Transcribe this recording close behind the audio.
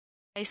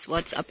Guys,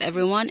 what's up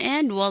everyone,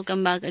 and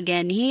welcome back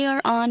again here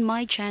on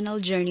my channel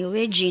Journey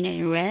with Gina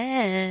in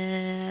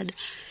Red.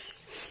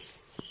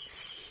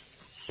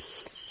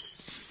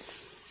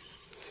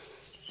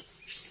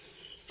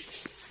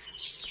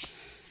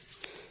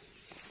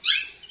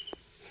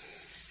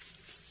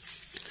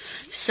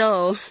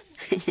 So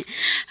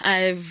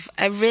I've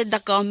read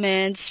the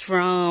comments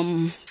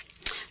from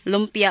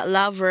Lumpia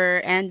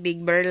Lover and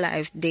Big Bird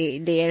Life.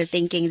 They are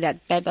thinking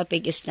that Peppa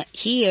Pig is not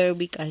here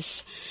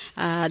because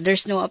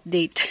there's no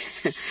update.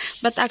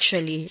 But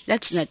actually,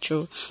 that's not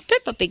true.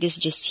 Peppa Pig is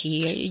just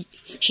here.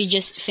 She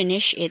just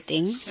finished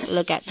eating.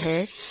 Look at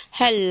her.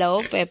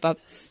 Hello, Peppa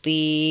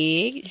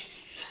Pig.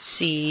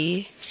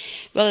 See?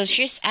 Well,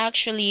 she's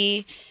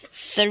actually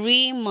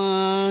 3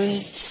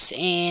 months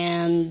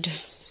and...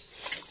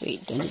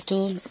 Wait,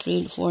 22,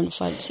 3, 4,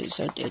 5, 6,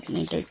 7, 8,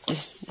 9,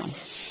 31.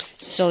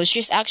 So,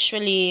 she's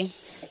actually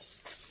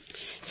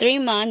 3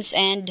 months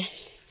and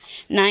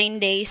 9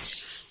 days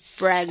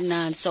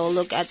pregnant. So,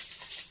 look at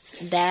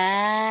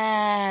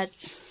that.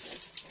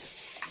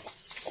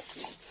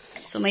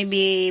 So,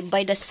 maybe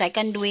by the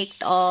 2nd week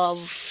of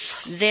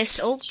this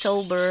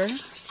October,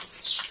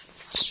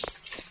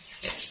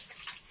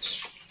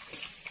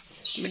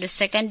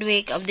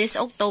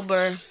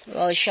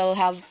 well, she'll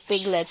have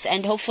piglets.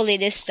 And hopefully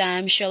this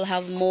time, she'll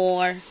have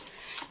more.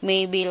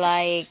 Maybe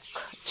like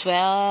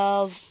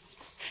 12,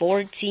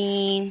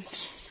 14.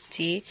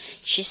 See,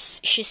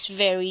 she's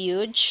very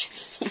huge.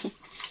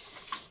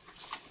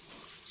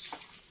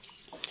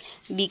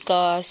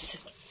 Because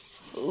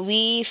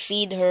we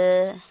feed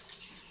her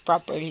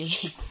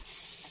properly.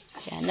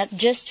 Yeah, not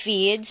just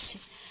feeds,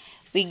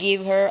 we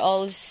give her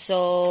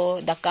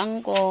also the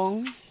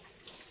kangkong.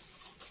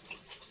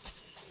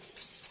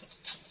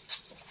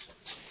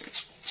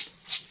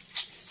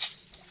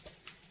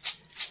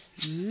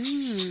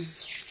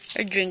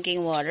 You're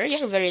drinking water.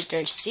 You're very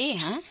thirsty,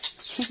 huh?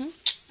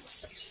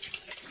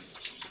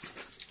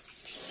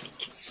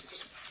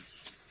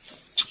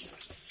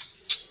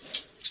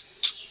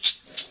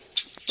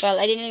 Well,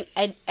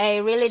 I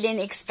really didn't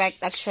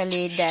expect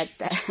actually that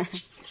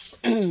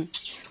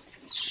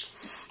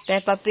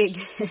Peppa Pig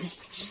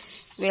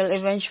will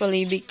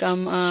eventually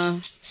become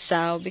a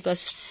sow,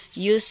 because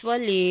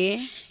usually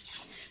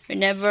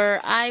whenever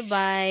I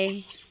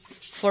buy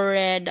for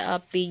red a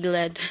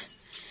piglet,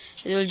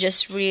 it will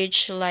just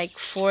reach like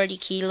 40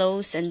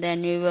 kilos and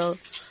then we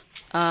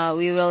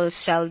will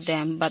sell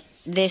them. But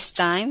this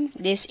time,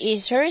 this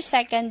is her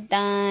 2nd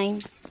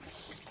time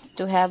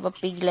to have a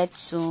piglet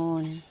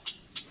soon.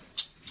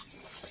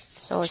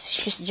 So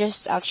she's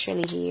just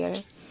actually here.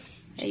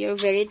 You're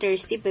very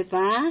thirsty,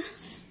 Peppa.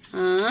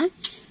 Huh?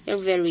 You're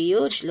very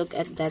huge. Look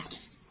at that.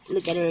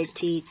 Look at her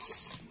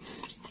teeth.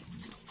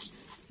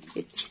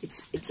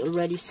 It's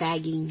already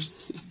sagging.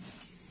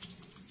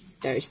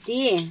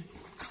 Thirsty.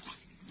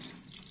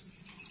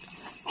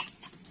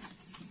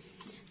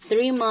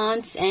 3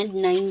 months and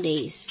 9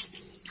 days.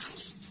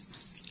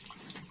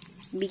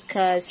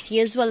 Because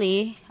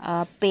usually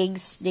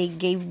pigs, they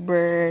gave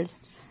birth.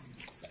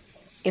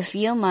 If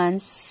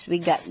humans, we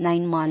got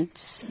 9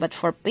 months. But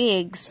for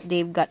pigs,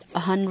 they've got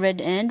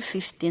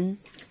 115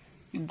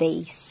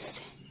 days.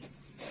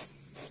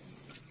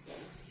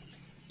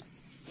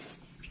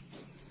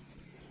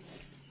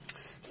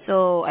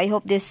 So, I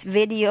hope this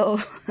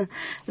video,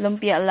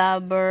 Lumpia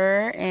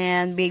Lover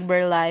and Big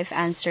Bird Life,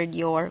 answered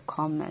your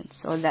comments.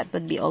 So, that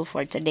would be all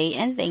for today.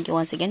 And thank you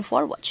once again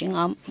for watching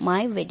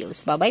my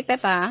videos. Bye-bye,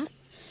 Peppa.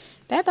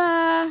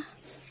 Peppa!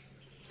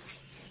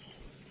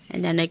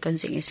 And then I can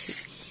sing is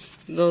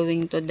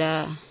going to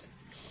the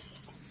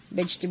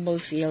vegetable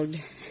field.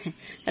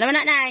 Ano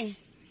na, Nay?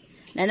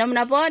 Nanom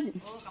na pod?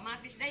 Oh,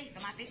 kamatis day,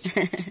 kamatis.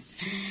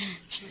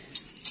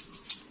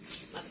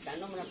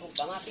 Nanom na po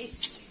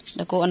kamatis.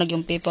 Dako anag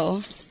yung Peppa,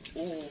 oh.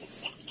 Oo.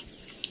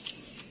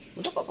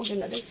 Muda pa po siya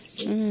na day.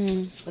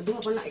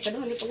 Kaduha pa na,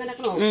 ikaduha ni panganak,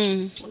 no?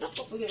 Muda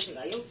pa po siya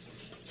kayo.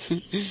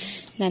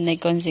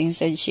 Nanay Konsing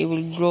said she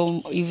will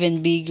grow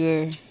even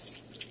bigger.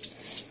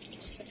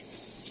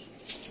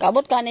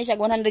 Kabot ka na siya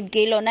 100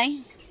 kilo,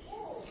 Nay?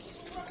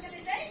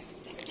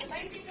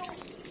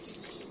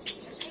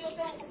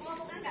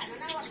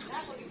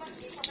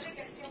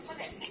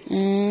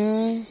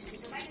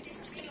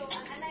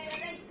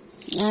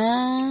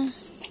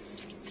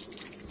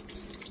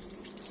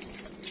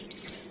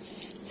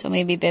 So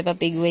maybe Peppa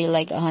Pig weigh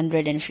like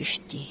 150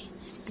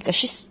 because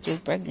she's still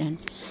pregnant.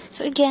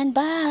 So again,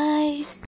 bye.